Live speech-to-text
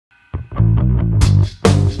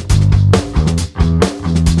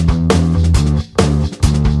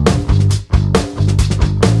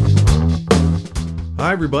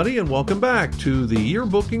Hi, everybody, and welcome back to the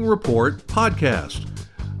Yearbooking Report podcast.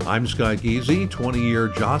 I'm Scott Giese, 20-year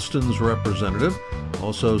Jostens representative,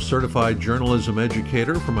 also certified journalism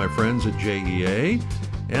educator for my friends at JEA,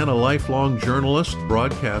 and a lifelong journalist,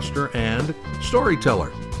 broadcaster, and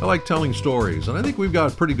storyteller. I like telling stories, and I think we've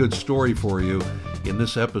got a pretty good story for you in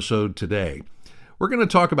this episode today. We're going to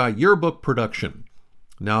talk about yearbook production.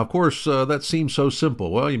 Now, of course, that seems so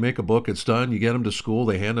simple. Well, you make a book, it's done, you get them to school,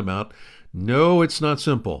 they hand them out. No, it's not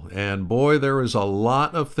simple. And boy, there is a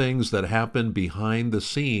lot of things that happen behind the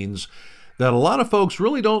scenes that a lot of folks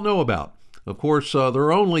really don't know about. Of course, there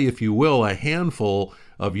are only, if you will, a handful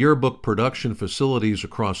of yearbook production facilities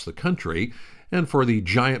across the country. And for the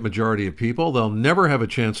giant majority of people, they'll never have a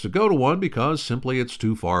chance to go to one because simply it's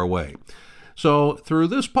too far away. So through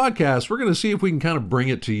this podcast, we're going to see if we can kind of bring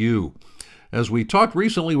it to you. As we talked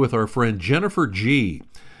recently with our friend Jennifer G.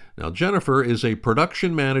 Now, Jennifer is a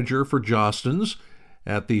production manager for Jostens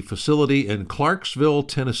at the facility in Clarksville,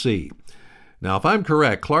 Tennessee. Now, if I'm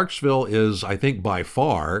correct, Clarksville is, I think, by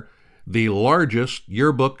far the largest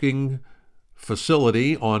yearbooking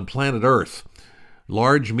facility on planet Earth.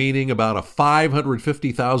 Large meaning about a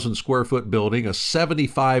 550,000 square foot building, a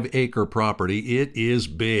 75-acre property. It is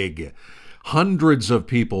big. Hundreds of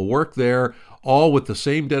people work there, all with the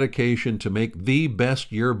same dedication to make the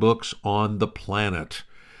best yearbooks on the planet.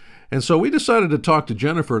 And so we decided to talk to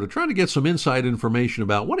Jennifer to try to get some inside information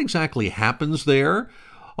about what exactly happens there.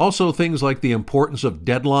 Also things like the importance of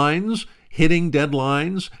deadlines, hitting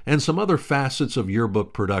deadlines, and some other facets of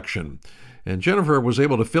yearbook production. And Jennifer was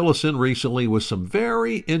able to fill us in recently with some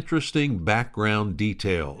very interesting background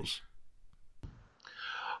details.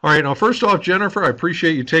 All right, now first off, Jennifer, I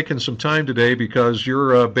appreciate you taking some time today because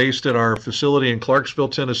you're based at our facility in Clarksville,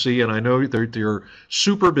 Tennessee, and I know that you're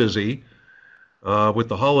super busy with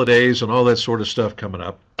the holidays and all that sort of stuff coming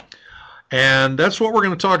up. And that's what we're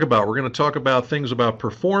going to talk about. We're going to talk about things about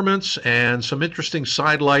performance and some interesting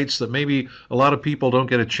sidelights that maybe a lot of people don't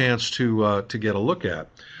get a chance to get a look at.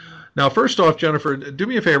 Now, first off, Jennifer, do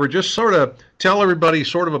me a favor, just sort of tell everybody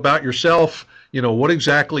sort of about yourself. You know, what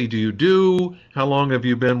exactly do you do? How long have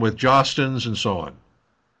you been with Jostens and so on?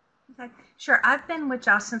 Okay, sure. I've been with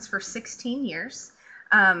Jostens for 16 years.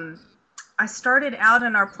 I started out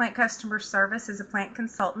in our plant customer service as a plant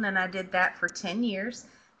consultant, and I did that for 10 years.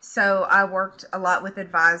 So I worked a lot with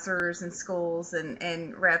advisors and schools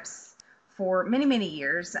and reps for many, many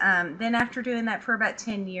years. Then after doing that for about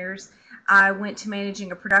 10 years, I went to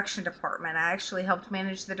managing a production department. I actually helped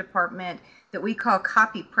manage the department that we call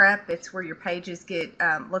copy prep. It's where your pages get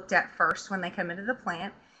looked at first when they come into the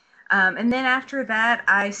plant. And then after that,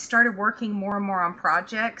 I started working more and more on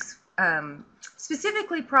projects,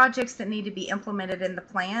 specifically projects that need to be implemented in the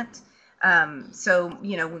plant. So,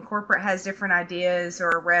 you know, when corporate has different ideas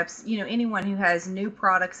or reps, you know, anyone who has new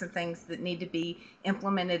products and things that need to be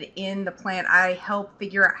implemented in the plant, I help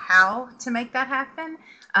figure out how to make that happen.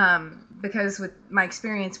 Because with my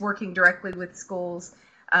experience working directly with schools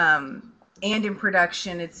and in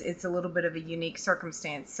production, it's a little bit of a unique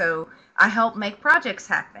circumstance. So I help make projects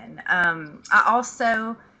happen. I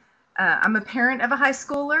also I'm a parent of a high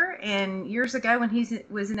schooler, and years ago when he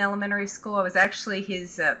was in elementary school, I was actually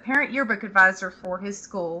his parent yearbook advisor for his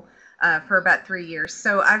school for about 3 years.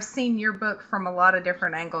 So I've seen yearbook from a lot of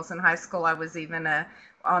different angles. In high school, I was even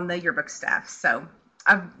on the yearbook staff. So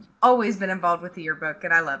I've always been involved with the yearbook,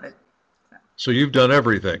 and I love it. So you've done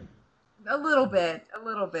everything. A little bit,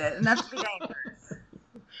 enough to be dangerous.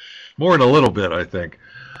 More than a little bit, I think.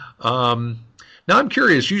 Now, I'm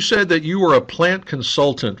curious, you said that you were a plant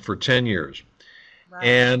consultant for 10 years. Right.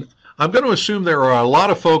 And I'm going to assume there are a lot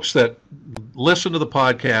of folks that listen to the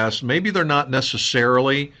podcast. Maybe they're not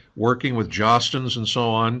necessarily working with Jostens and so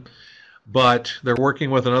on, but they're working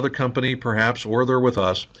with another company perhaps, or they're with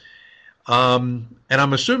us. And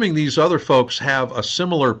I'm assuming these other folks have a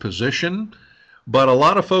similar position, but a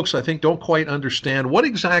lot of folks, I think, don't quite understand what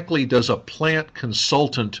exactly does a plant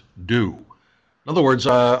consultant do? In other words,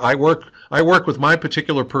 I work with my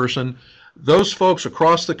particular person. Those folks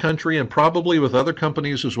across the country and probably with other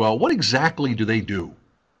companies as well, what exactly do they do?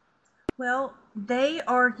 Well, they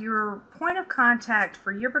are your point of contact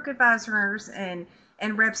for yearbook advisors and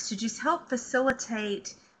reps to just help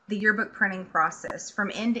facilitate the yearbook printing process from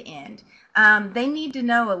end to end. They need to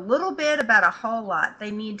know a little bit about a whole lot. They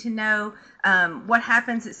need to know what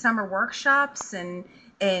happens at summer workshops and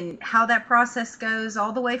how that process goes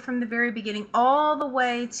all the way from the very beginning all the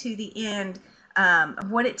way to the end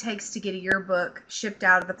of what it takes to get a yearbook shipped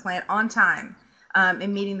out of the plant on time.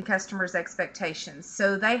 and meeting the customer's expectations.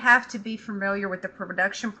 So they have to be familiar with the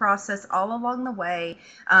production process all along the way.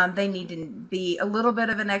 They need to be a little bit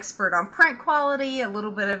of an expert on print quality, a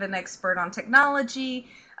little bit of an expert on technology,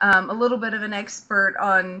 a little bit of an expert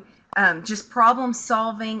on just problem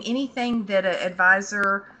solving, anything that an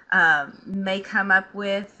advisor may come up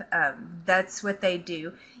with. That's what they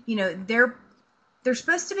do. They're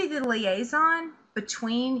supposed to be the liaison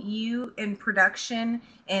between you and production,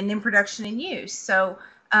 and then production and you. So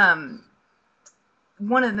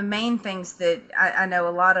one of the main things that I know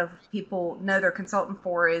a lot of people know their consultant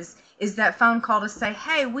for is that phone call to say,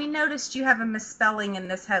 hey, we noticed you have a misspelling in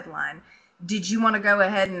this headline. Did you want to go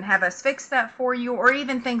ahead and have us fix that for you? Or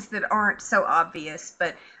even things that aren't so obvious,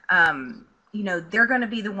 but they're going to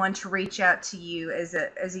be the one to reach out to you as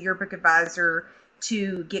a yearbook advisor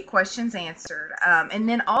to get questions answered. And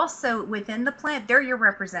then also within the plant, they're your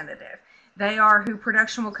representative. They are who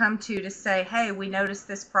production will come to say, hey, we noticed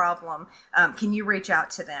this problem. Can you reach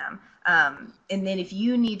out to them? And then if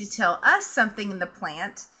you need to tell us something in the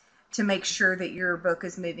plant to make sure that your book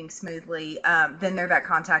is moving smoothly, then they're that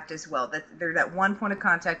contact as well. They're that one point of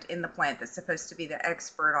contact in the plant that's supposed to be the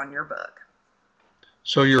expert on your book.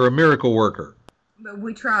 So you're a miracle worker.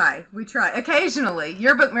 We try. Occasionally.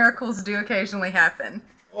 Yearbook miracles do occasionally happen.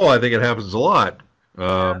 Oh, I think it happens a lot.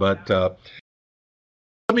 But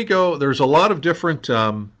let me go. There's a lot of different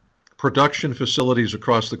production facilities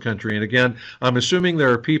across the country. And again, I'm assuming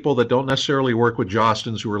there are people that don't necessarily work with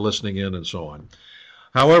Jostens who are listening in and so on.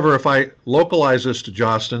 However, if I localize this to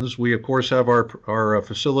Jostens, we, of course, have our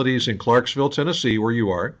facilities in Clarksville, Tennessee, where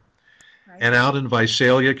you are, right, and out in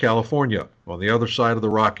Visalia, California, on the other side of the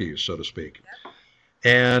Rockies, so to speak. Yep.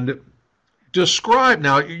 And describe,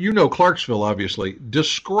 now, you know Clarksville, obviously.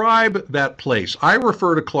 Describe that place. I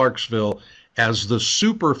refer to Clarksville as the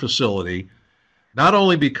super facility, not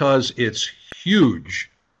only because it's huge,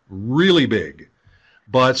 really big,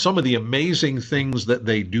 but some of the amazing things that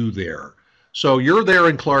they do there. So you're there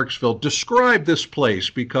in Clarksville. Describe this place,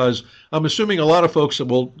 because I'm assuming a lot of folks that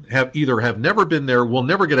will have never been there, will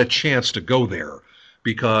never get a chance to go there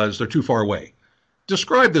because they're too far away.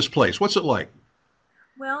 Describe this place. What's it like?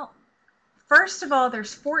 Well, first of all,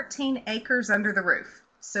 there's 14 acres under the roof.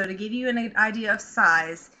 So to give you an idea of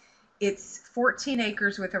size, it's 14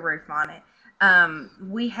 acres with a roof on it.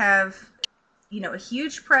 We have, a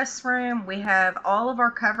huge press room. We have all of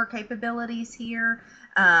our cover capabilities here.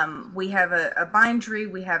 We have a bindery.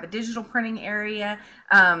 We have a digital printing area.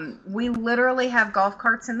 We literally have golf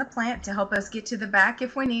carts in the plant to help us get to the back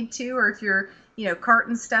if we need to, or if you're,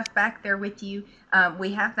 carting stuff back there with you.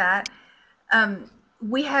 We have that.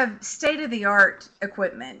 We have state-of-the-art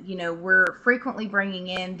equipment. We're frequently bringing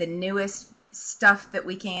in the newest stuff that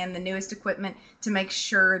we can, the newest equipment, to make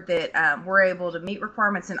sure that we're able to meet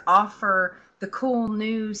requirements and offer the cool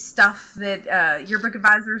new stuff that yearbook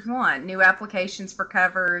advisors want. New applications for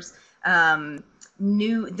covers,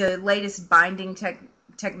 the latest binding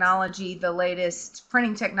technology, the latest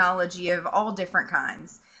printing technology of all different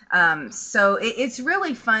kinds. So it's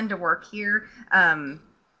really fun to work here.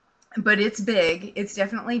 But it's big. It's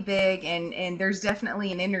definitely big, and there's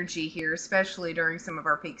definitely an energy here, especially during some of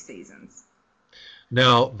our peak seasons.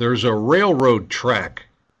 Now, there's a railroad track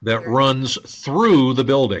that runs through the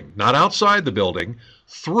building, not outside the building,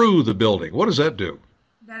 through the building. What does that do?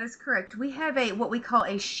 That is correct. We have what we call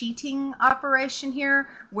a sheeting operation here,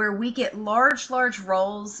 where we get large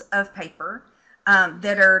rolls of paper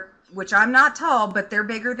which I'm not tall, but they're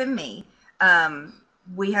bigger than me.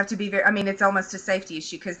 We have to be it's almost a safety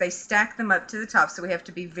issue because they stack them up to the top, so we have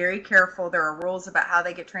to be very careful. There are rules about how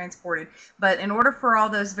they get transported. But in order for all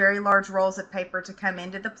those very large rolls of paper to come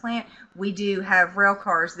into the plant, we do have rail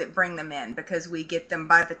cars that bring them in, because we get them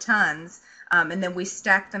by the tons, and then we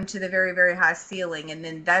stack them to the very, very high ceiling, and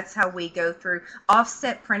then that's how we go through.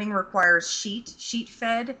 Offset printing requires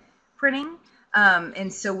sheet-fed printing.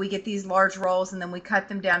 And so we get these large rolls, and then we cut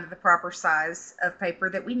them down to the proper size of paper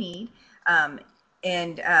that we need.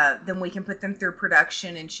 And then we can put them through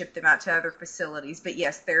production and ship them out to other facilities. But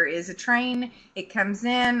yes, there is a train. It comes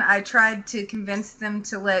in. I tried to convince them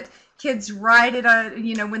to let kids ride it,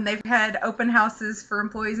 when they've had open houses for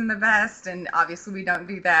employees in the vest, and obviously we don't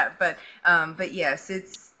do that. But yes,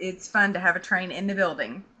 it's fun to have a train in the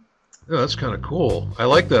building. Yeah, that's kind of cool. I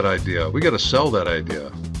like that idea. We got to sell that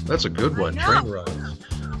idea. That's a good one. Train rides.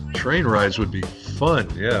 Train rides would be fun.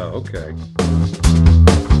 Yeah, okay.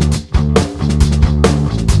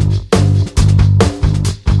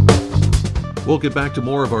 We'll get back to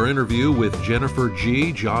more of our interview with Jennifer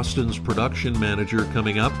G., Jostens production manager,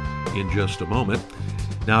 coming up in just a moment.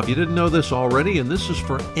 Now, if you didn't know this already, and this is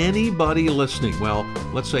for anybody listening, well,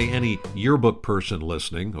 let's say any yearbook person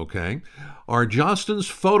listening, okay? Our Jostens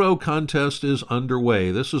photo contest is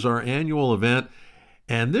underway. This is our annual event,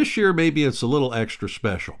 and this year maybe it's a little extra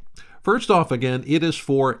special. First off, again, it is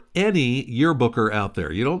for any yearbooker out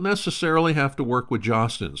there. You don't necessarily have to work with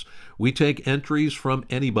Jostens. We take entries from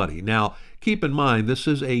anybody. Now, keep in mind, this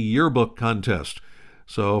is a yearbook contest.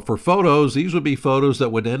 So for photos, these would be photos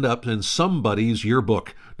that would end up in somebody's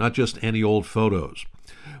yearbook, not just any old photos.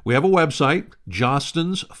 We have a website,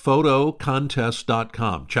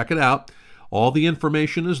 jostensPhotoContest.com. Check it out. All the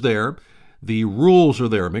information is there. The rules are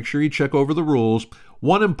there. Make sure you check over the rules.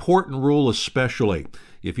 One important rule especially,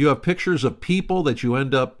 if you have pictures of people that you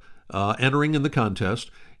end up entering in the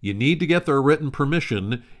contest, you need to get their written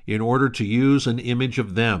permission in order to use an image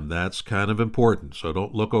of them. That's kind of important, so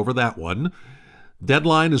don't look over that one.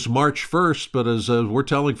 Deadline is March 1st, but as we're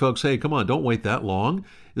telling folks, hey, come on, don't wait that long.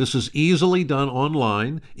 This is easily done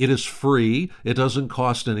online. It is free. It doesn't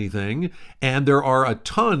cost anything. And there are a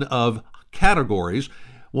ton of categories.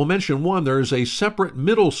 We'll mention one. There is a separate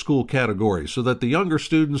middle school category so that the younger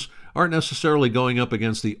students aren't necessarily going up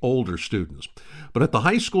against the older students. But at the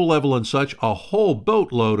high school level and such, a whole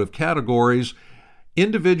boatload of categories.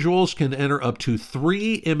 Individuals can enter up to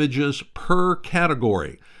 3 images per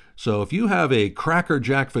category. So if you have a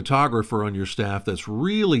crackerjack photographer on your staff that's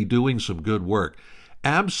really doing some good work,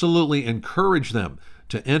 absolutely encourage them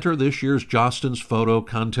to enter this year's Jostens photo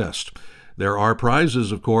contest. There are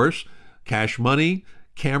prizes, of course, cash money,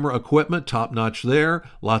 camera equipment, top-notch there,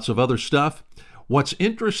 lots of other stuff. What's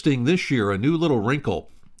interesting this year, a new little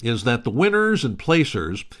wrinkle, is that the winners and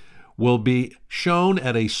placers will be shown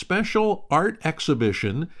at a special art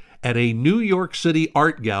exhibition at a New York City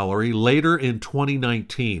art gallery later in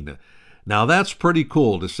 2019. Now that's pretty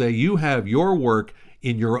cool to say you have your work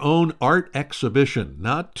in your own art exhibition.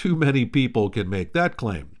 Not too many people can make that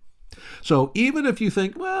claim. So even if you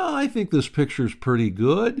think, well, I think this picture's pretty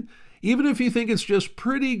good, even if you think it's just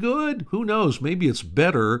pretty good, who knows, maybe it's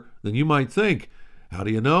better than you might think. How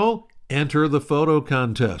do you know? Enter the photo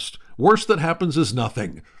contest. Worst that happens is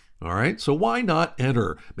nothing. All right, so why not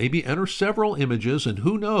enter? Maybe enter several images, and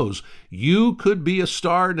who knows, you could be a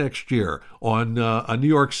star next year on a New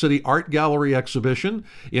York City art gallery exhibition,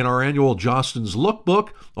 in our annual Jostens lookbook,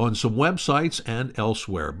 on some websites, and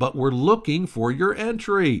elsewhere. But we're looking for your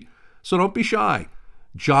entry, so don't be shy.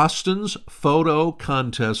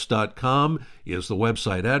 JostensPhotoContest.com is the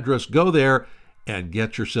website address. Go there and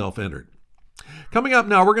get yourself entered. Coming up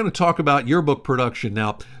now, we're going to talk about yearbook production.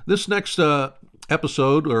 Now, this next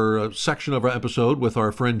episode or a section of our episode with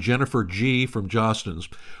our friend Jennifer G. from Jostens,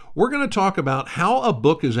 we're going to talk about how a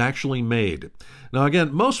book is actually made. Now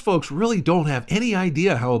again, most folks really don't have any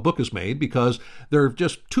idea how a book is made because they're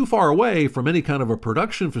just too far away from any kind of a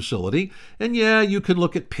production facility. And yeah, you can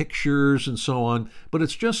look at pictures and so on, but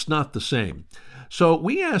it's just not the same. So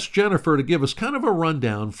we asked Jennifer to give us kind of a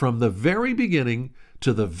rundown from the very beginning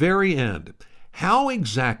to the very end. How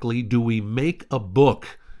exactly do we make a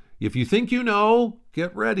book? If you think you know,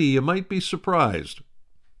 get ready. You might be surprised.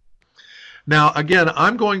 Now, again,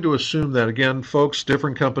 I'm going to assume that, again, folks,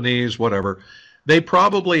 different companies, whatever, they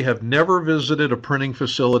probably have never visited a printing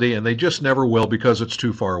facility, and they just never will because it's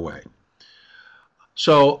too far away.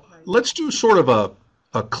 So let's do sort of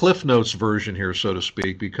a Cliff Notes version here, so to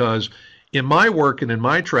speak, because in my work and in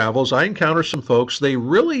my travels, I encounter some folks, they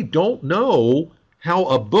really don't know how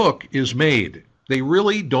a book is made. They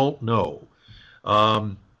really don't know.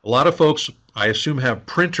 A lot of folks, I assume, have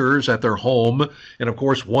printers at their home, and of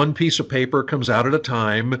course one piece of paper comes out at a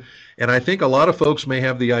time, and I think a lot of folks may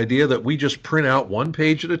have the idea that we just print out one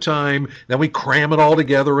page at a time, then we cram it all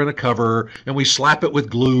together in a cover, and we slap it with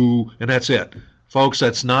glue, and that's it. Folks,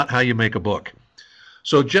 that's not how you make a book.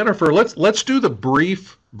 So Jennifer, let's do the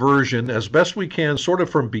brief version as best we can, sort of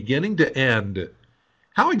from beginning to end.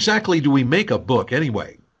 How exactly do we make a book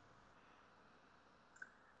anyway?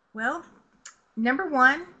 Well, number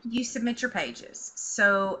one, you submit your pages.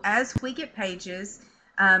 So as we get pages,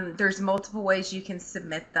 there's multiple ways you can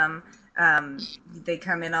submit them. They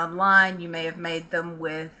come in online. You may have made them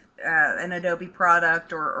with an Adobe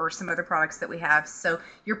product or some other products that we have. So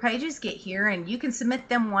your pages get here and you can submit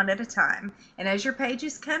them one at a time. And as your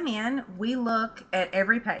pages come in, we look at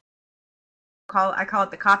every page. I call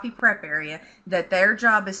it the copy prep area, that their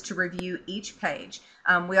job is to review each page.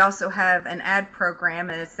 We also have an ad program,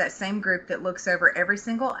 and it's that same group that looks over every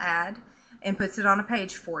single ad and puts it on a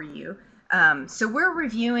page for you. So we're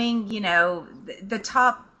reviewing, the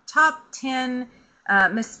top 10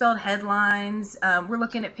 misspelled headlines. We're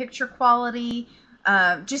looking at picture quality.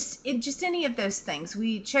 just any of those things.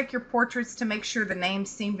 We check your portraits to make sure the names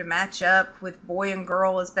seem to match up with boy and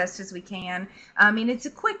girl as best as we can. I mean, it's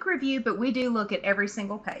a quick review, but we do look at every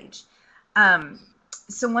single page.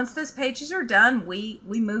 So once those pages are done, we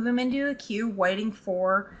move them into a queue waiting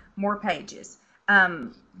for more pages.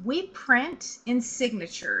 We print in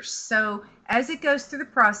signatures. So as it goes through the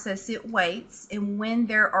process, it waits. And when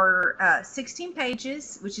there are 16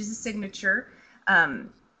 pages, which is a signature,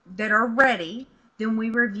 that are ready, then we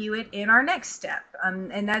review it in our next step.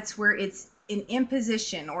 And that's where it's in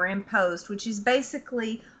imposition or imposed, which is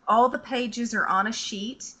basically all the pages are on a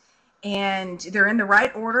sheet and they're in the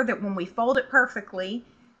right order, that when we fold it perfectly,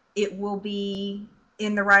 it will be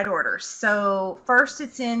in the right order. So first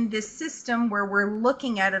it's in this system where we're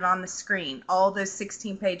looking at it on the screen, all those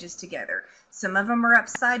 16 pages together. Some of them are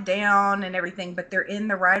upside down and everything, but they're in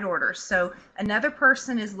the right order. So another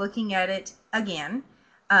person is looking at it again,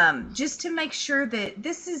 just to make sure that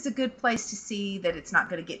this is a good place to see that it's not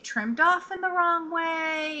going to get trimmed off in the wrong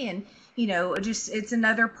way. And, just it's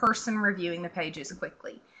another person reviewing the pages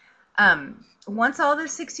quickly. Once all the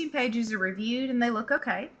 16 pages are reviewed and they look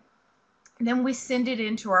okay, then we send it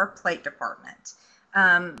into our plate department.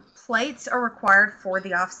 Plates are required for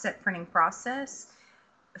the offset printing process.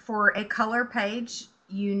 For a color page,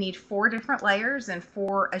 you need 4 different layers, and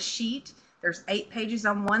for a sheet, there's 8 pages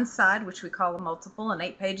on one side, which we call a multiple, and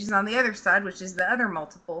 8 pages on the other side, which is the other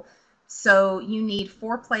multiple. So you need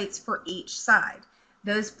 4 plates for each side.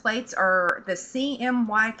 Those plates are the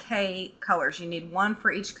CMYK colors. You need 1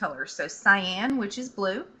 for each color. So cyan, which is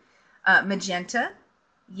blue, magenta,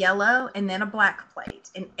 yellow, and then a black plate.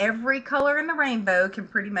 And every color in the rainbow can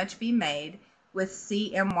pretty much be made with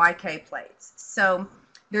CMYK plates. So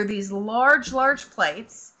they're these large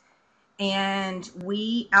plates, and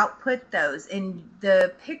we output those. And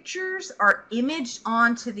the pictures are imaged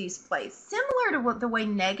onto these plates, similar to what the way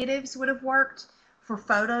negatives would have worked for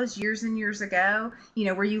photos years and years ago,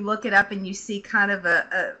 where you look it up and you see kind of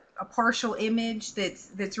a partial image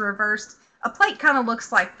that's reversed. A plate kind of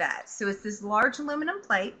looks like that. So it's this large aluminum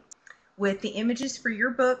plate with the images for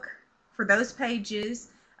your book, for those pages,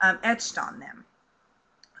 etched on them.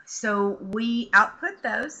 So we output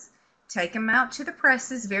those, take them out to the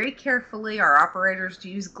presses very carefully. Our operators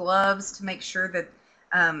use gloves to make sure that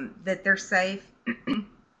that they're safe. And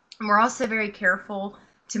we're also very careful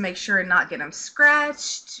to make sure and not get them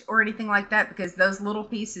scratched or anything like that, because those little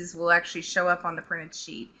pieces will actually show up on the printed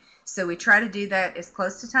sheet. So we try to do that as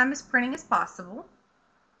close to time as printing as possible,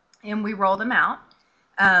 and we roll them out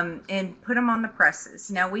and put them on the presses.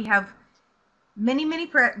 Now we have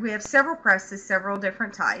we have several presses, several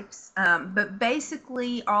different types, but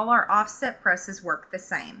basically all our offset presses work the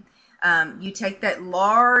same. You take that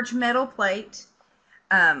large metal plate,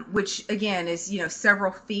 which again is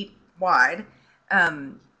several feet wide.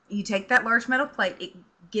 You take that large metal plate, it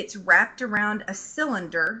gets wrapped around a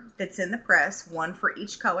cylinder that's in the press, 1 for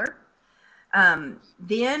each color.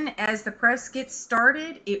 Then as the press gets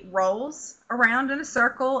started, it rolls around in a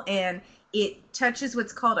circle and it touches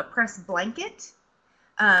what's called a press blanket.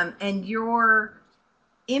 And your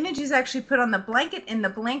image is actually put on the blanket, and the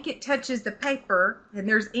blanket touches the paper, and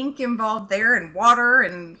there's ink involved there, and water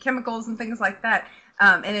and chemicals and things like that.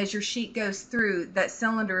 And as your sheet goes through, that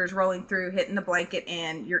cylinder is rolling through, hitting the blanket,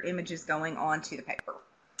 and your image is going onto the paper.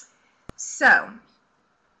 So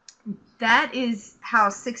that is how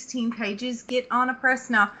 16 pages get on a press.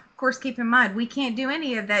 Now, of course, keep in mind, we can't do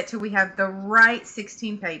any of that till we have the right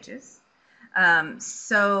 16 pages.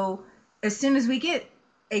 So as soon as we get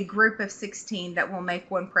a group of 16 that will make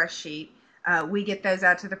one press sheet, we get those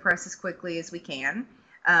out to the press as quickly as we can.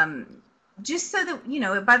 Just so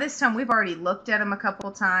that, by this time we've already looked at them a couple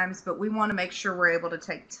of times, but we want to make sure we're able to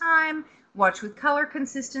take time, watch with color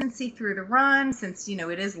consistency through the run, since,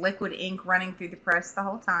 it is liquid ink running through the press the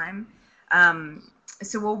whole time.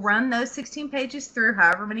 So we'll run those 16 pages through,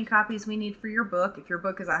 however many copies we need for your book. If your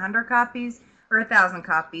book is 100 copies or 1,000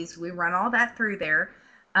 copies, we run all that through there.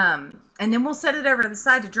 And then we'll set it over to the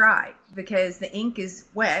side to dry, because the ink is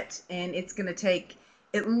wet and it's going to take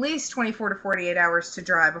at least 24 to 48 hours to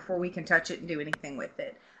dry before we can touch it and do anything with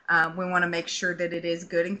it. We want to make sure that it is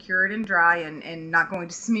good and cured and dry and not going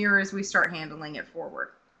to smear as we start handling it forward.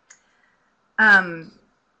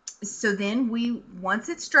 So then once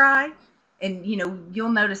it's dry, and you'll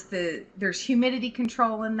notice there's humidity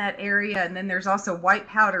control in that area, and then there's also white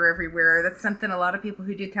powder everywhere. That's something a lot of people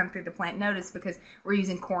who do come through the plant notice, because we're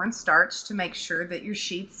using cornstarch to make sure that your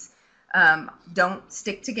sheets don't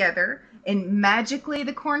stick together. And magically,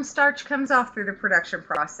 the cornstarch comes off through the production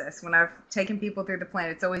process. When I've taken people through the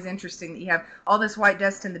plant, it's always interesting that you have all this white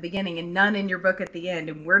dust in the beginning and none in your book at the end,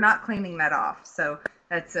 and we're not cleaning that off. So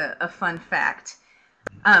that's a fun fact.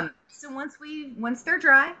 So once they're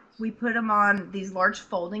dry, we put them on these large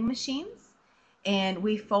folding machines, and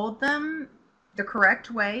we fold them the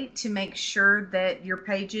correct way to make sure that your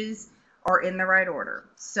pages are in the right order.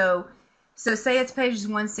 So say it's pages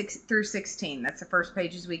 1 through 16. That's the first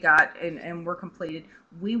pages we got, and we're completed.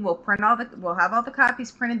 We will we'll have all the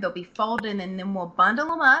copies printed. They'll be folded, and then we'll bundle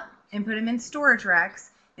them up and put them in storage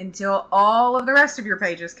racks until all of the rest of your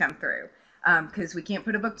pages come through, because we can't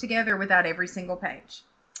put a book together without every single page.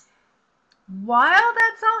 While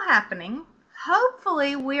that's all happening,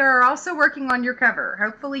 hopefully we are also working on your cover.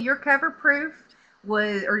 Hopefully your cover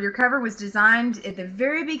your cover was designed at the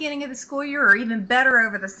very beginning of the school year, or even better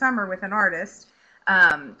over the summer with an artist.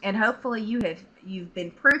 And hopefully you've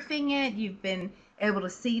been proofing it, you've been able to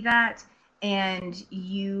see that, and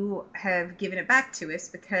you have given it back to us,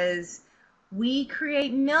 because we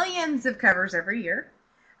create millions of covers every year.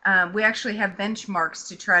 We actually have benchmarks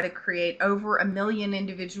to try to create over 1 million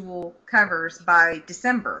individual covers by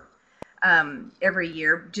December every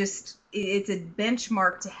year. It's a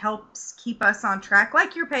benchmark to help keep us on track,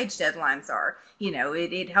 like your page deadlines are.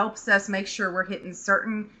 It helps us make sure we're hitting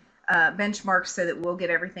certain benchmarks so that we'll get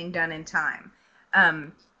everything done in time.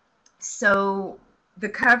 So the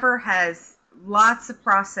cover has lots of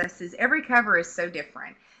processes. Every cover is so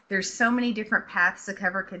different. There's so many different paths a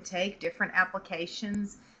cover can take, different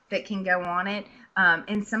applications that can go on it,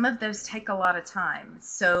 and some of those take a lot of time.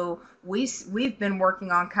 So we've been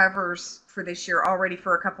working on covers for this year already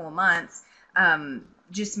for a couple of months,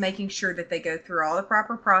 just making sure that they go through all the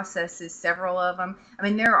proper processes, several of them. I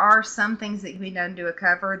mean, there are some things that can be done to a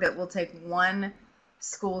cover that will take one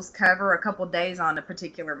school's cover a couple days on a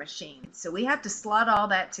particular machine. So we have to slot all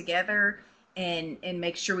that together and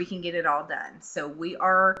make sure we can get it all done. So we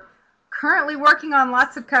are currently working on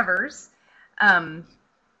lots of covers.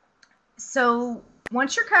 So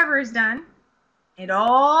once your cover is done and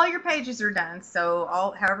all your pages are done,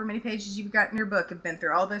 so however many pages you've got in your book have been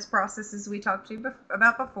through all those processes we talked to you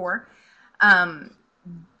about before,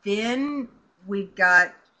 then we've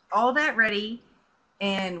got all that ready,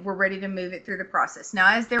 and we're ready to move it through the process.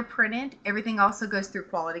 Now, as they're printed, everything also goes through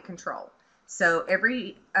quality control. So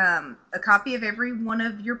a copy of every one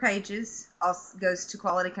of your pages also goes to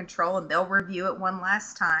quality control, and they'll review it one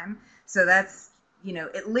last time. So that's,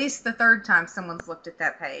 at least the third time someone's looked at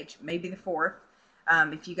that page, maybe the fourth.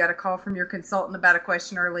 If you got a call from your consultant about a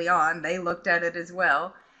question early on, they looked at it as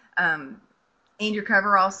well. And your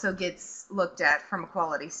cover also gets looked at from a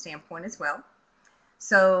quality standpoint as well.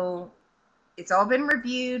 So it's all been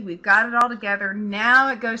reviewed. We've got it all together.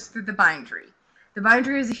 Now it goes through the bindery. The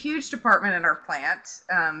bindery is a huge department in our plant.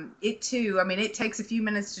 It takes a few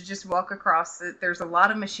minutes to just walk across it. There's a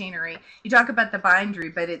lot of machinery. You talk about the bindery,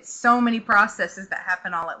 but it's so many processes that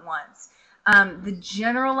happen all at once. The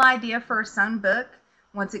general idea for a sewn book,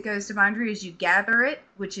 once it goes to bindery, is you gather it,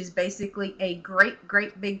 which is basically a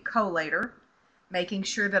great big collator, making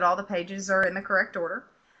sure that all the pages are in the correct order.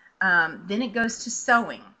 Then it goes to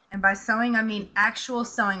sewing. And by sewing, I mean actual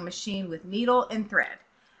sewing machine with needle and thread.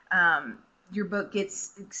 Your book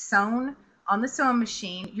gets sewn on the sewing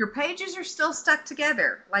machine. Your pages are still stuck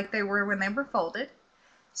together like they were when they were folded.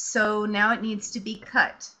 So now it needs to be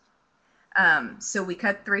cut. So we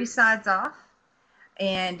cut 3 sides off,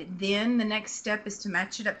 and then the next step is to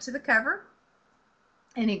match it up to the cover.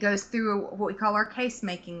 And it goes through what we call our case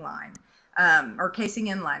making line, or casing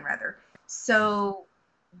in line rather. So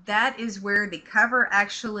that is where the cover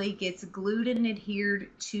actually gets glued and adhered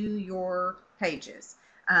to your pages.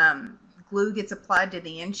 Glue gets applied to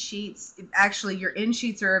the end sheets. Actually, your end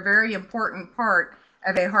sheets are a very important part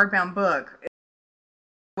of a hardbound book.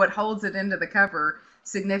 What holds it into the cover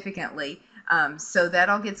significantly. So that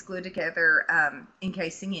all gets glued together,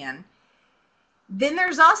 encasing in. Then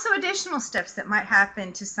there's also additional steps that might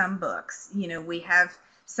happen to some books. We have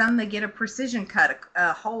some that get a precision cut,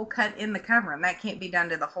 a hole cut in the cover, and that can't be done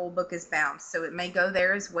till the whole book is bound. So it may go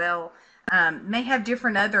there as well. May have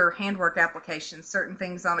different other handwork applications, certain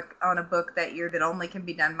things on a book that year that only can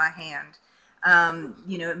be done by hand.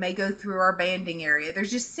 It may go through our banding area.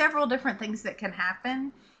 There's just several different things that can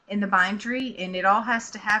happen in the bindery, and it all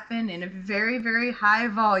has to happen in a very, very high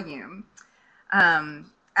volume.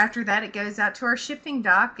 After that, it goes out to our shipping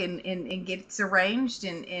dock and gets arranged,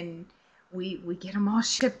 and we get them all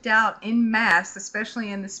shipped out en masse,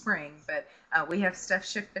 especially in the spring. But we have stuff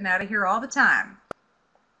shipping out of here all the time.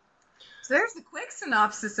 So there's the quick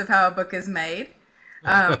synopsis of how a book is made.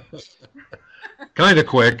 Um, Kind of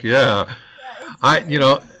quick, yeah. yeah, it's I, you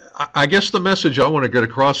know, I guess the message I want to get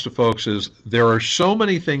across to folks is there are so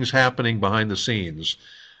many things happening behind the scenes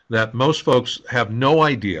that most folks have no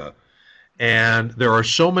idea. And there are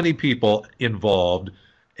so many people involved.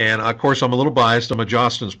 And of course, I'm a little biased. I'm a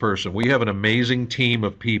Jostens person. We have an amazing team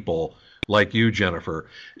of people like you, Jennifer.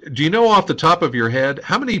 Do you know off the top of your head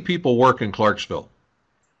how many people work in Clarksville?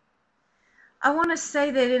 I want to say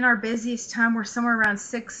that in our busiest time, we're somewhere around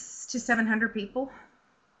 600 to 700 people.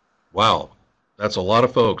 Wow, that's a lot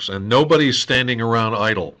of folks, and nobody's standing around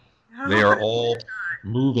idle. They Oh, are all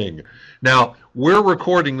moving. Now, we're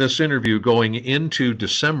recording this interview going into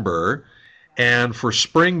December, and for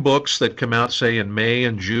spring books that come out, say, in May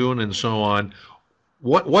and June and so on,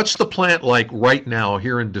 what's the plant like right now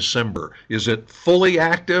here in December? Is it fully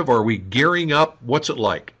active? Are we gearing up? What's it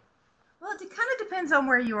like? well, it kind of depends on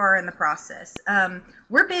where you are in the process.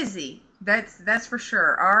 We're busy. That's for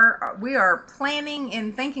sure. We are planning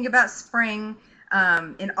and thinking about spring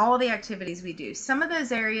in all the activities we do. Some of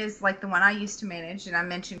those areas, like the one I used to manage, and I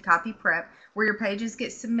mentioned copy prep, where your pages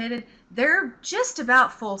get submitted, they're just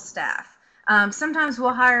about full staff. Sometimes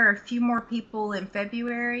we'll hire a few more people in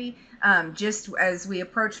February, just as we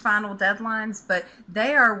approach final deadlines. But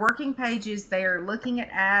they are working pages. They are looking at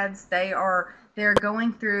ads. They're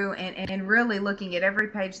going through and really looking at every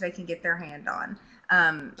page they can get their hand on,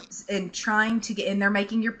 and trying to get. And they're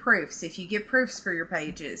making your proofs. If you get proofs for your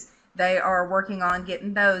pages, they are working on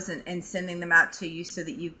getting those and sending them out to you so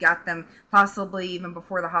that you've got them possibly even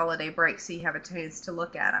before the holiday break, so you have a chance to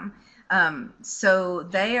look at them. So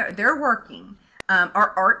they're working.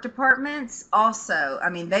 Our art departments also, I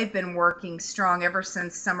mean, they've been working strong ever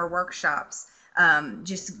since summer workshops,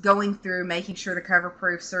 just going through, making sure the cover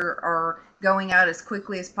proofs are going out as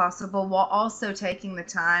quickly as possible, while also taking the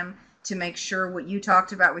time to make sure what you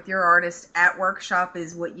talked about with your artist at workshop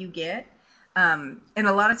is what you get. And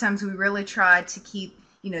a lot of times we really try to keep,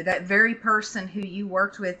 that very person who you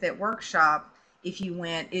worked with at workshop, if you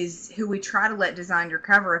went, is who we try to let design your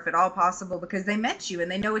cover if at all possible, because they met you and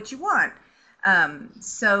they know what you want.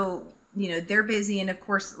 So, they're busy. And of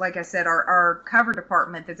course, like I said, our cover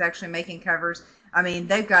department that's actually making covers, I mean,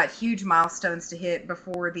 they've got huge milestones to hit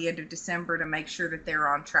before the end of December to make sure that they're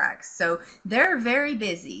on track. So they're very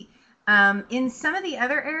busy. In some of the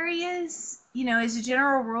other areas, as a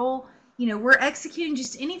general rule, we're executing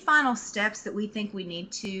just any final steps that we think we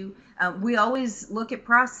need to. We always look at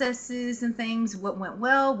processes and things, what went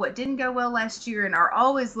well, what didn't go well last year, and are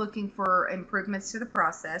always looking for improvements to the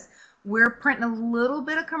process. We're printing a little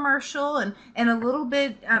bit of commercial and a little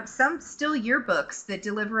bit, some still yearbooks that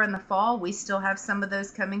deliver in the fall. We still have some of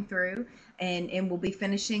those coming through, and we'll be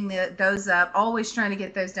finishing those up, always trying to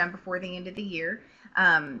get those done before the end of the year.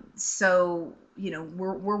 So,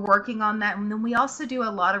 we're working on that. And then we also do a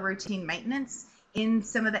lot of routine maintenance in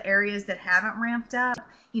some of the areas that haven't ramped up.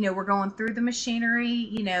 We're going through the machinery.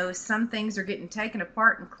 Some things are getting taken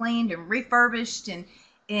apart and cleaned and refurbished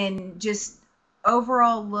and just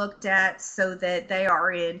overall looked at so that they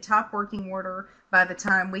are in top working order by the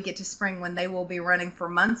time we get to spring, when they will be running for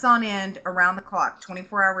months on end around the clock,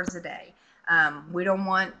 24 hours a day. We don't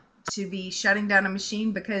want to be shutting down a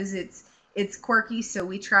machine because it's quirky, so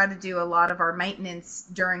we try to do a lot of our maintenance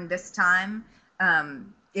during this time,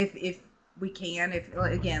 if we can. If,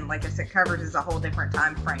 again, like I said, covers is a whole different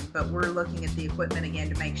time frame, but we're looking at the equipment again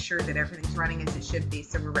to make sure that everything's running as it should be,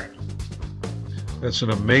 so we're ready. It's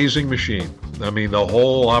an amazing machine. I mean, the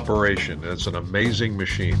whole operation, it's an amazing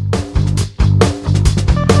machine.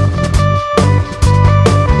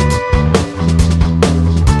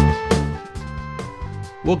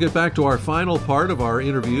 We'll get back to our final part of our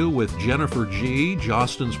interview with Jennifer G.,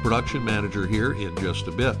 Jostens production manager, here in just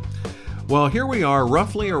a bit. Well, here we are,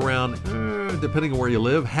 roughly around, depending on where you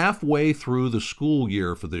live, halfway through the school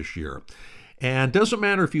year for this year. And doesn't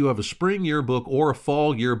matter if you have a spring yearbook or a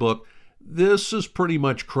fall yearbook, this is pretty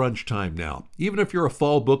much crunch time now. Even if you're a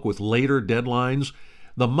fall book with later deadlines,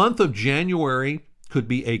 the month of January could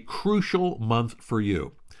be a crucial month for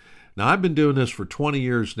you. Now, I've been doing this for 20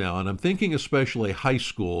 years now, and I'm thinking especially high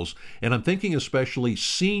schools, and I'm thinking especially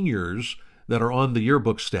seniors that are on the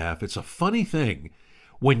yearbook staff. It's a funny thing.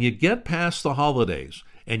 When you get past the holidays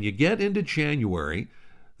and you get into January,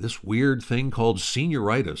 this weird thing called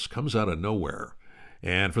senioritis comes out of nowhere.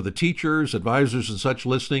 And for the teachers, advisors, and such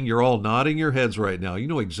listening, you're all nodding your heads right now. You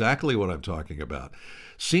know exactly what I'm talking about.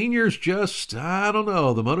 Seniors just, I don't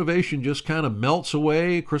know, the motivation just kind of melts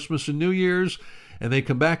away, Christmas and New Year's, and they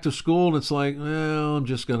come back to school and it's like, well, I'm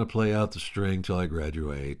just going to play out the string till I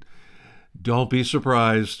graduate. Don't be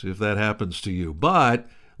surprised if that happens to you. But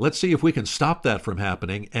Let's see if we can stop that from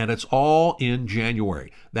happening, and it's all in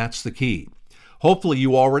January. That's the key. Hopefully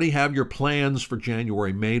you already have your plans for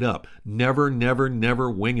January made up. Never, never, never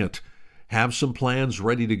wing it. Have some plans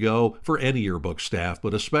ready to go for any yearbook staff,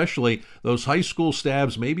 but especially those high school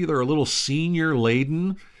staffs, maybe they're a little senior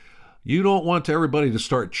laden. You don't want everybody to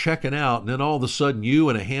start checking out and then all of a sudden you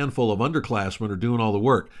and a handful of underclassmen are doing all the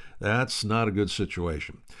work. That's not a good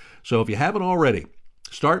situation. So if you haven't already,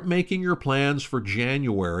 start making your plans for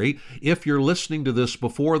January. If you're listening to this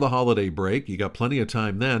before the holiday break, you got plenty of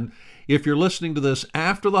time then. If you're listening to this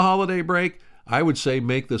after the holiday break, I would say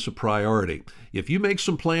make this a priority. If you make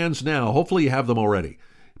some plans now, hopefully you have them already.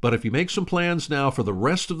 But if you make some plans now for the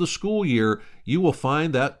rest of the school year, you will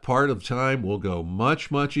find that part of time will go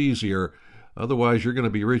much, much easier. Otherwise, you're going to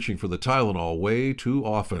be reaching for the Tylenol way too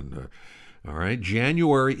often. All right,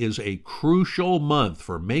 January is a crucial month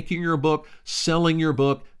for making your book, selling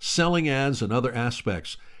ads, and other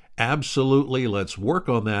aspects. Absolutely, let's work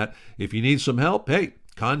on that. If you need some help, hey,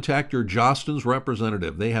 contact your Jostens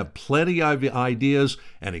representative. They have plenty of ideas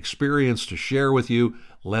and experience to share with you.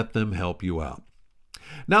 Let them help you out.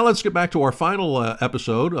 Now let's get back to our final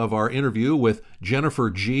episode of our interview with Jennifer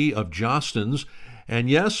G. of Jostens. And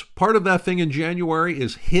yes, part of that thing in January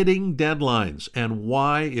is hitting deadlines and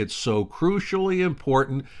why it's so crucially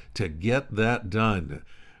important to get that done.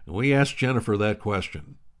 We asked Jennifer that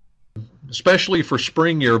question. Especially for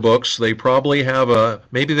spring yearbooks, they probably have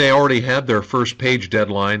maybe they already had their first page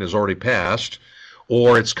deadline is already passed,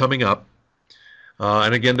 or it's coming up.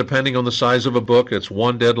 And again, depending on the size of a book, it's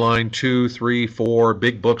one deadline, 2, 3, 4,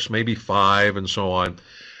 big books, maybe 5, and so on.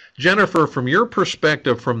 Jennifer, from your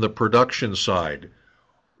perspective from the production side,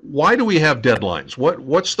 why do we have deadlines?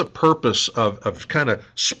 What's the purpose of kind of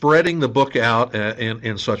spreading the book out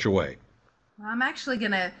in such a way? Well, I'm actually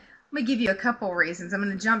going to let me give you a couple reasons. I'm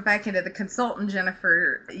going to jump back into the consultant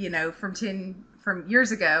Jennifer, from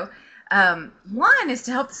years ago. One is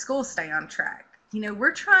to help the school stay on track.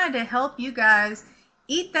 We're trying to help you guys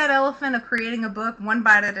eat that elephant of creating a book one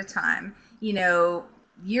bite at a time.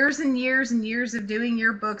 Years and years and years of doing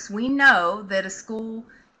yearbooks, we know that a school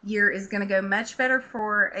year is going to go much better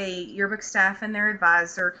for a yearbook staff and their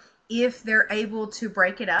advisor if they're able to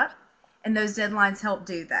break it up. And those deadlines help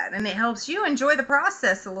do that. And it helps you enjoy the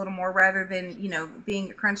process a little more rather than,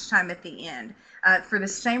 being at crunch time at the end. For the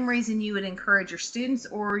same reason you would encourage your students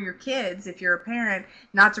or your kids, if you're a parent,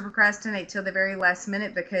 not to procrastinate till the very last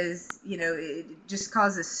minute because, it just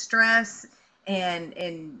causes stress and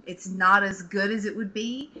it's not as good as it would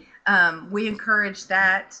be. We encourage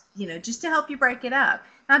that, just to help you break it up.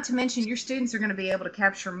 Not to mention your students are going to be able to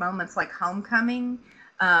capture moments like homecoming,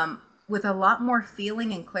 with a lot more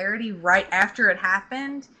feeling and clarity right after it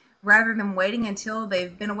happened, rather than waiting until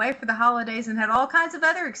they've been away for the holidays and had all kinds of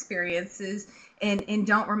other experiences and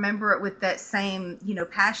don't remember it with that same,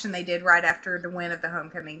 passion they did right after the win of the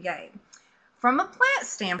homecoming game. From a plant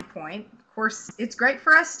standpoint, of course, it's great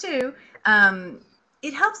for us too.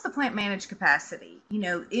 It helps the plant manage capacity.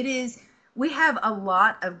 We have a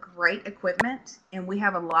lot of great equipment and we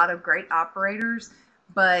have a lot of great operators,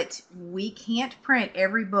 but we can't print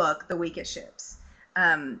every book the week it ships.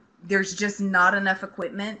 There's just not enough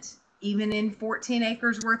equipment. Even in 14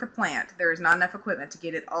 acres worth of plant, there is not enough equipment to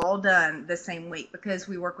get it all done the same week because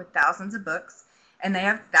we work with thousands of books and they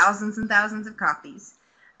have thousands and thousands of copies.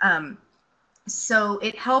 So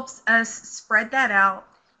it helps us spread that out,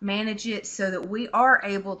 manage it so that we are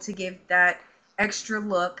able to give that extra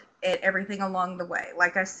look at everything along the way.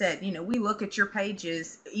 Like I said, we look at your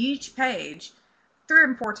pages, each page, 3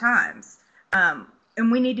 and 4 times. And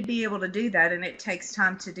we need to be able to do that, and it takes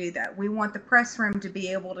time to do that. We want the press room to be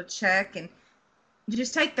able to check and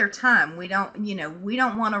just take their time. We don't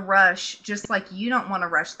want to rush, just like you don't want to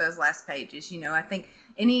rush those last pages. I think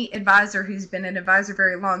any advisor who's been an advisor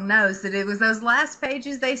very long knows that it was those last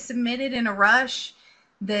pages they submitted in a rush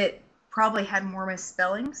that probably had more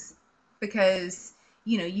misspellings because,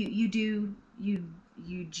 you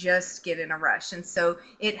just get in a rush. And so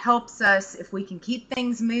it helps us if we can keep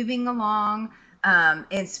things moving along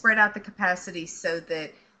and spread out the capacity so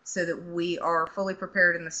that we are fully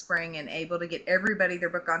prepared in the spring and able to get everybody their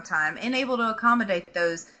book on time and able to accommodate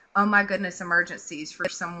those, oh my goodness, emergencies for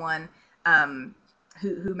someone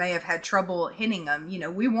who may have had trouble hitting them.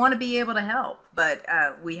 We want to be able to help, but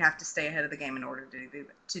we have to stay ahead of the game in order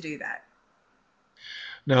to do that.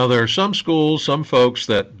 Now, there are some schools, some folks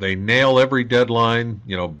that they nail every deadline,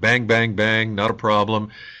 bang, bang, bang, not a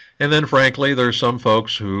problem. And then, frankly, there's some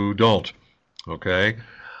folks who don't, okay?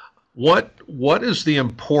 What is the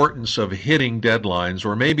importance of hitting deadlines?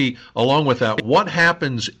 Or maybe, along with that, what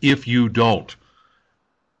happens if you don't?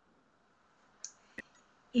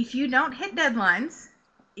 If you don't hit deadlines,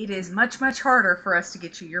 it is much, much harder for us to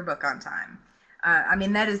get you your book on time. I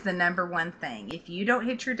mean, that is the number one thing. If you don't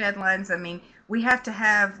hit your deadlines, I mean,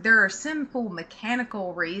 there are simple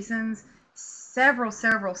mechanical reasons, several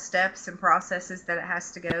steps and processes that it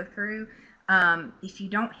has to go through. If you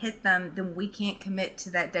don't hit them, then we can't commit to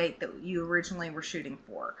that date that you originally were shooting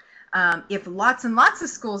for. If lots and lots of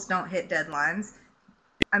schools don't hit deadlines,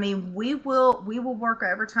 I mean, we will work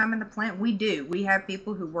overtime in the plant. We do. We have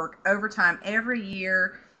people who work overtime every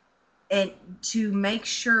year and to make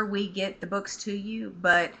sure we get the books to you.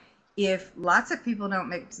 But if lots of people don't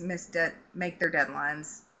make their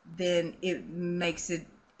deadlines, then it makes it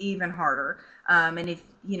even harder. And if,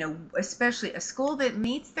 especially a school that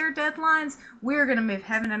meets their deadlines, we're going to move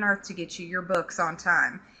heaven and earth to get you your books on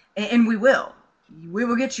time. And we will. We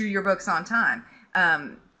will get you your books on time.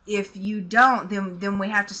 If you don't, then we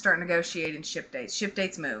have to start negotiating ship dates. Ship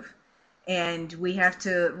dates move. And we have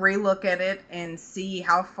to relook at it and see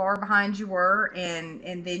how far behind you were,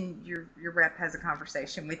 and then your rep has a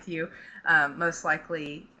conversation with you, most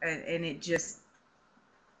likely, and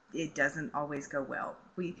it doesn't always go well.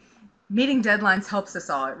 Meeting deadlines helps us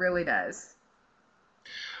all. It really does.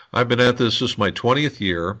 I've been at this is my 20th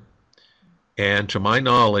year, and to my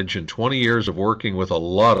knowledge, in 20 years of working with a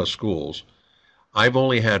lot of schools, I've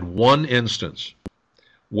only had one instance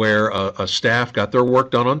where a staff got their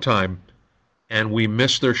work done on time and we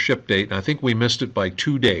missed their ship date, and I think we missed it by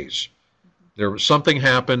 2 days. There was something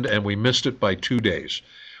happened and we missed it by 2 days.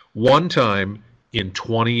 One time in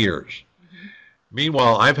 20 years.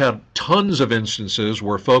 Meanwhile, I've had tons of instances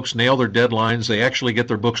where folks nail their deadlines. They actually get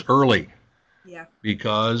their books early. Yeah.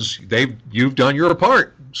 Because you've done your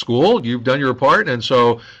part. School, you've done your part, and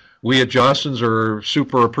so we at Jostens are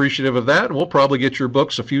super appreciative of that, and we'll probably get your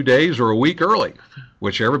books a few days or a week early,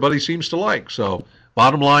 which everybody seems to like. So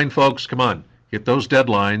bottom line, folks, come on, hit those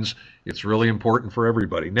deadlines. It's really important for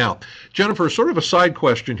everybody. Now, Jennifer, sort of a side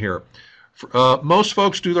question here. Most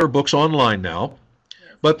folks do their books online now,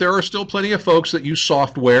 but there are still plenty of folks that use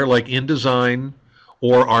software like InDesign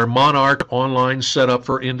or our Monarch online setup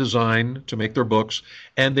for InDesign to make their books,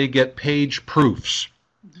 and they get page proofs.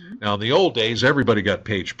 Now, in the old days, everybody got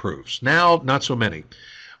page proofs. Now, not so many.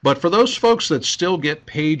 But for those folks that still get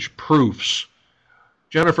page proofs,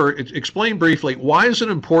 Jennifer, explain briefly, why is it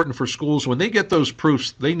important for schools when they get those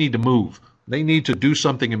proofs, they need to move? They need to do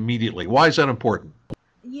something immediately. Why is that important?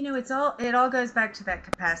 It all goes back to that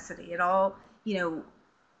capacity.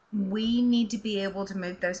 We need to be able to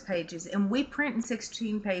move those pages, and we print in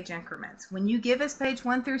 16-page increments. When you give us page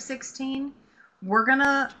 1 through 16, we're going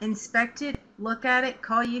to inspect it, look at it,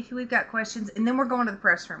 call you if we've got questions, and then we're going to the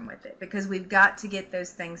press room with it because we've got to get those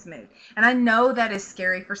things moved. And I know that is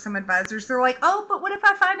scary for some advisors. They're like, oh, but what if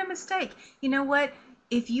I find a mistake? You know what?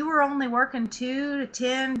 If you were only working 2 to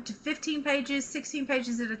 10 to 15 pages, 16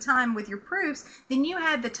 pages at a time with your proofs, then you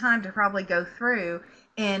had the time to probably go through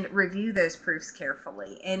and review those proofs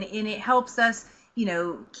carefully. And it helps us,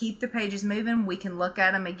 keep the pages moving. We can look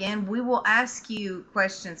at them again. We will ask you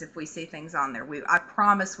questions if we see things on there. I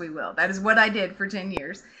promise we will. That is what I did for 10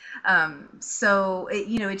 years. So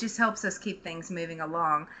it just helps us keep things moving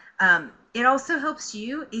along. It also helps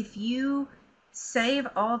you if you save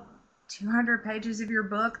all 200 pages of your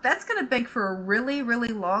book. That's going to make for a really, really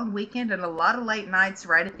long weekend and a lot of late nights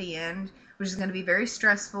right at the end, which is going to be very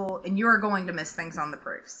stressful, and you are going to miss things on the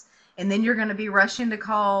proofs. And then you're going to be rushing to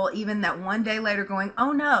call even that one day later going,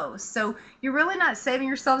 oh no. So you're really not saving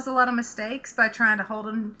yourselves a lot of mistakes by trying to hold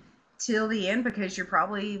them till the end because you're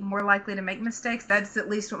probably more likely to make mistakes. That's at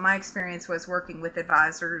least what my experience was working with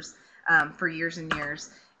advisors for years and years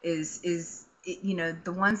is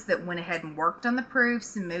the ones that went ahead and worked on the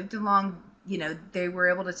proofs and moved along, they were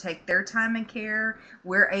able to take their time and care.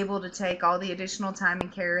 We're able to take all the additional time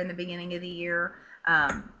and care in the beginning of the year,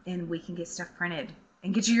 and we can get stuff printed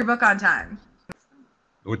and get you your book on time.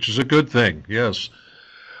 Which is a good thing, yes.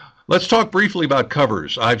 Let's talk briefly about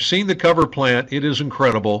covers. I've seen the cover plant. It is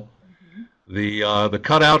incredible. The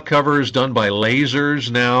cutout cover is done by lasers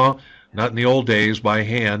now, not in the old days by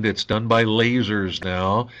hand. It's done by lasers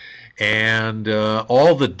now. And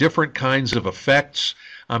all the different kinds of effects.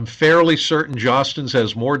 I'm fairly certain Jostens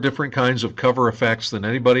has more different kinds of cover effects than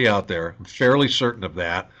anybody out there. I'm fairly certain of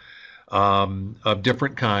that, of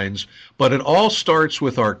different kinds. But it all starts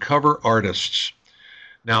with our cover artists.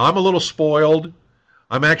 Now, I'm a little spoiled.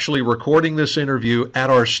 I'm actually recording this interview at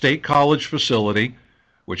our State College facility,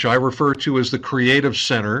 which I refer to as the Creative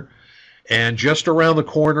Center. And just around the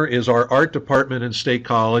corner is our art department in State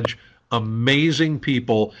College. Amazing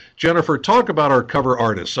people. Jennifer, talk about our cover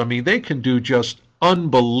artists. I mean, they can do just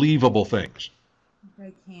unbelievable things.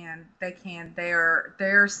 They can. They can.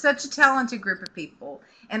 They're such a talented group of people,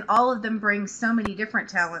 and all of them bring so many different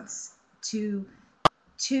talents to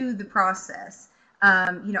the process.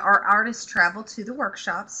 Our artists travel to the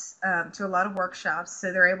workshops, to a lot of workshops,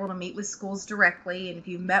 so they're able to meet with schools directly. And if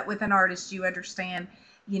you've met with an artist, you understand,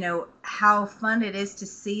 how fun it is to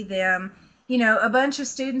see them, a bunch of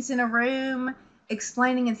students in a room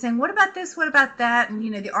explaining and saying, what about this, what about that? And,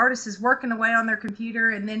 the artist is working away on their computer,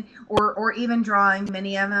 and then, or even drawing.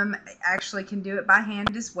 Many of them actually can do it by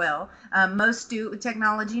hand as well. Most do it with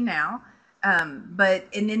technology now. And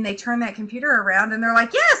then they turn that computer around and they're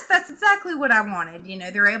like, yes, that's exactly what I wanted.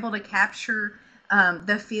 They're able to capture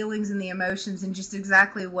the feelings and the emotions and just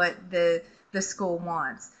exactly what the school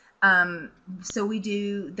wants. So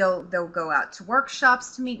they'll go out to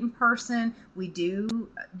workshops to meet in person. We do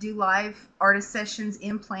live artist sessions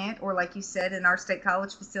in plant, or like you said, in our State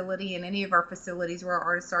College facility and any of our facilities where our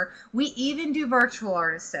artists are. We even do virtual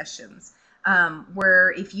artist sessions.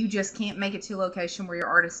 Where if you just can't make it to a location where your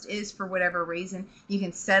artist is for whatever reason, you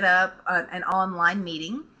can set up an online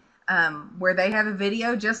meeting where they have a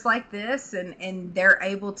video just like this, and they're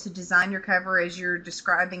able to design your cover as you're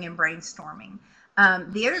describing and brainstorming.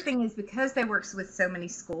 The other thing is, because they work with so many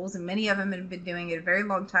schools, and many of them have been doing it a very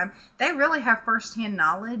long time, they really have firsthand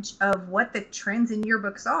knowledge of what the trends in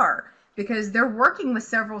yearbooks are, because they're working with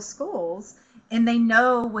several schools and they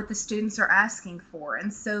know what the students are asking for.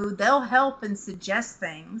 And so they'll help and suggest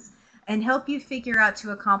things and help you figure out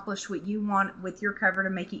to accomplish what you want with your cover to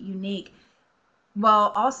make it unique,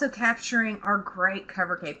 while also capturing our great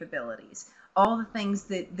cover capabilities. All the things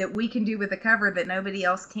that we can do with a cover that nobody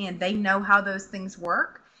else can. They know how those things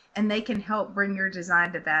work, and they can help bring your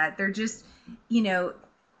design to that. They're just,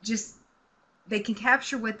 they can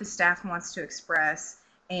capture what the staff wants to express,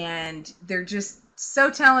 and they're just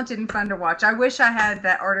so talented and fun to watch. I wish I had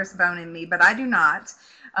that artist bone in me, but I do not.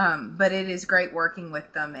 But it is great working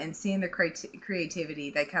with them and seeing the creativity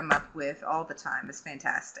they come up with all the time is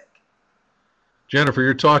fantastic. Jennifer,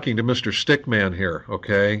 you're talking to Mr. Stickman here,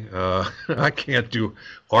 okay? I can't do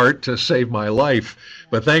art to save my life,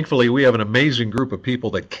 but thankfully we have an amazing group of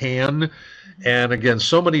people that can. And again,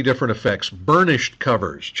 so many different effects. Burnished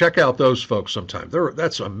covers. Check out those folks sometime.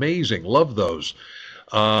 That's amazing. Love those.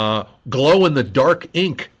 Glow-in-the-dark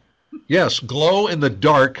ink. Yes,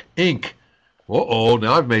 glow-in-the-dark ink. Uh-oh,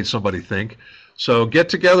 now I've made somebody think. So get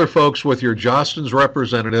together, folks, with your Jostens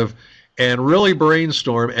representative and really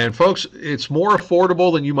brainstorm. And, folks, it's more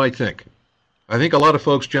affordable than you might think. I think a lot of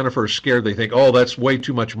folks, Jennifer, are scared. They think, oh, that's way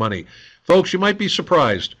too much money. Folks, you might be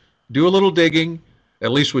surprised. Do a little digging,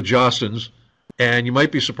 at least with Jostens, and you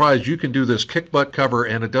might be surprised you can do this kick-butt cover,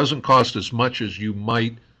 and it doesn't cost as much as you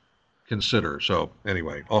might consider. So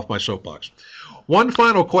anyway, off my soapbox. One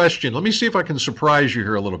final question. Let me see if I can surprise you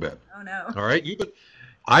here a little bit. Oh, no. All right.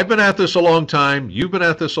 I've been at this a long time. You've been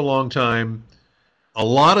at this a long time. A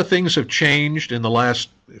lot of things have changed in the last,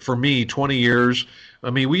 for me, 20 years. I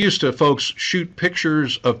mean, we used to, folks, shoot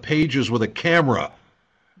pictures of pages with a camera.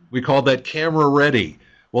 We called that camera ready.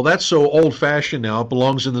 Well, that's so old-fashioned now. It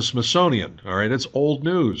belongs in the Smithsonian. All right. It's old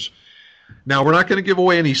news. Now, we're not going to give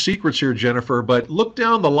away any secrets here, Jennifer, but look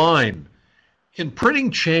down the line. Can printing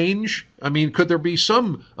change? I mean, could there be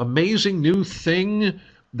some amazing new thing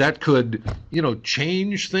that could,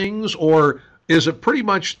 change things? Or is it pretty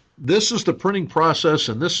much, this is the printing process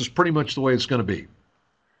and this is pretty much the way it's going to be?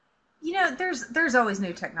 There's always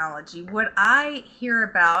new technology. What I hear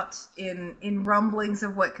about in rumblings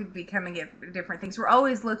of what could be coming at different things, we're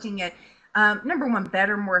always looking at number one,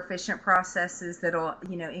 better, more efficient processes that'll,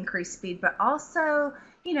 increase speed, but also,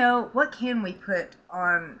 what can we put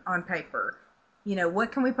on paper?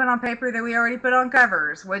 What can we put on paper that we already put on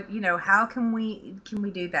covers? What, how can we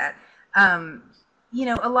do that?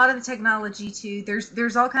 A lot of the technology too,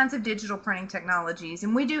 there's all kinds of digital printing technologies,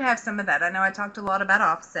 and we do have some of that. I know I talked a lot about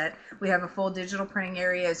offset. We have a full digital printing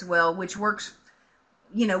area as well, which works.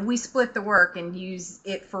 We split the work and use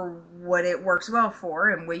it for what it works well for,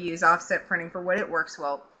 and we use offset printing for what it works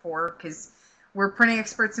well for, because we're printing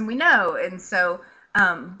experts and we know. And so,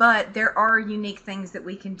 but there are unique things that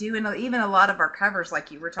we can do, and even a lot of our covers, like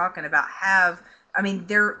you were talking about,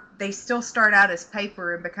 they still start out as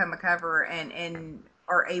paper and become a cover and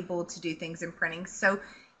are able to do things in printing. So,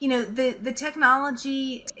 the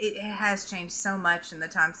technology, it has changed so much in the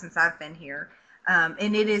time since I've been here.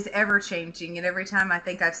 And it is ever changing. And every time I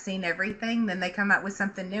think I've seen everything, then they come out with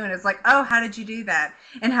something new. And it's like, oh, how did you do that?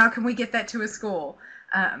 And how can we get that to a school?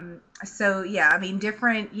 So, yeah,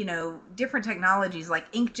 different technologies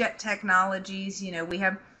like inkjet technologies. We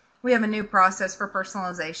have a new process for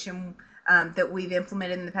personalization. that we've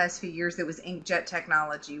implemented in the past few years that was inkjet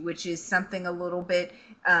technology, which is something a little bit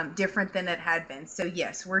different than it had been. So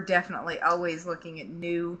yes, we're definitely always looking at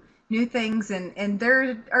new things, and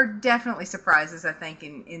there are definitely surprises, I think,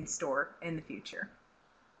 in store in the future.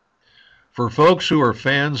 For folks who are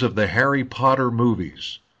fans of the Harry Potter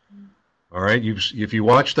movies, all right, if you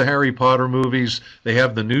watch the Harry Potter movies, they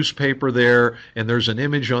have the newspaper there, and there's an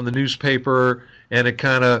image on the newspaper, and it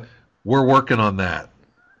kind of, we're working on that.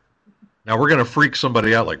 Now, we're going to freak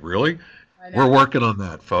somebody out, like, really? We're working on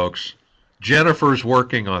that, folks. Jennifer's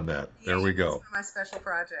working on that. There we go. Those are my special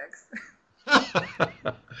projects.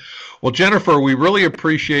 Well, Jennifer, we really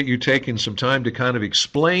appreciate you taking some time to kind of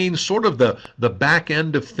explain sort of the back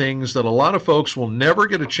end of things that a lot of folks will never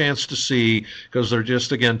get a chance to see because they're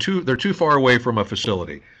just, again, they're too far away from a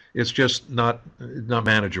facility. It's just not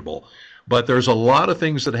manageable. But there's a lot of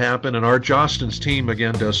things that happen, and our Jostens team,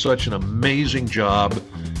 again, does such an amazing job,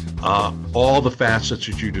 all the facets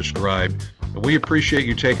that you described. And we appreciate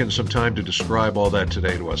you taking some time to describe all that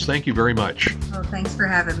today to us. Thank you very much. Oh, thanks for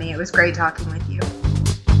having me. It was great talking with you.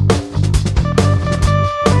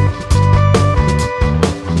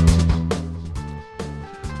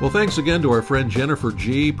 Well, thanks again to our friend Jennifer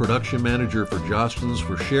G., production manager for Jostens,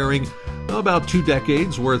 for sharing about 2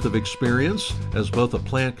 decades worth of experience as both a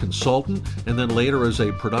plant consultant and then later as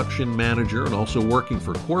a production manager and also working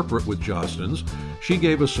for corporate with Jostens. She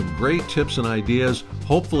gave us some great tips and ideas.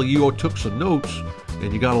 Hopefully you took some notes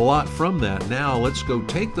and you got a lot from that. Now let's go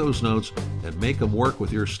take those notes and make them work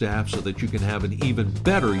with your staff so that you can have an even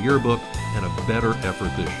better yearbook and a better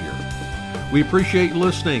effort this year. We appreciate you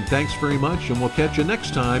listening. Thanks very much, and we'll catch you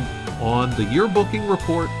next time on the Yearbooking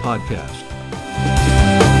Report podcast.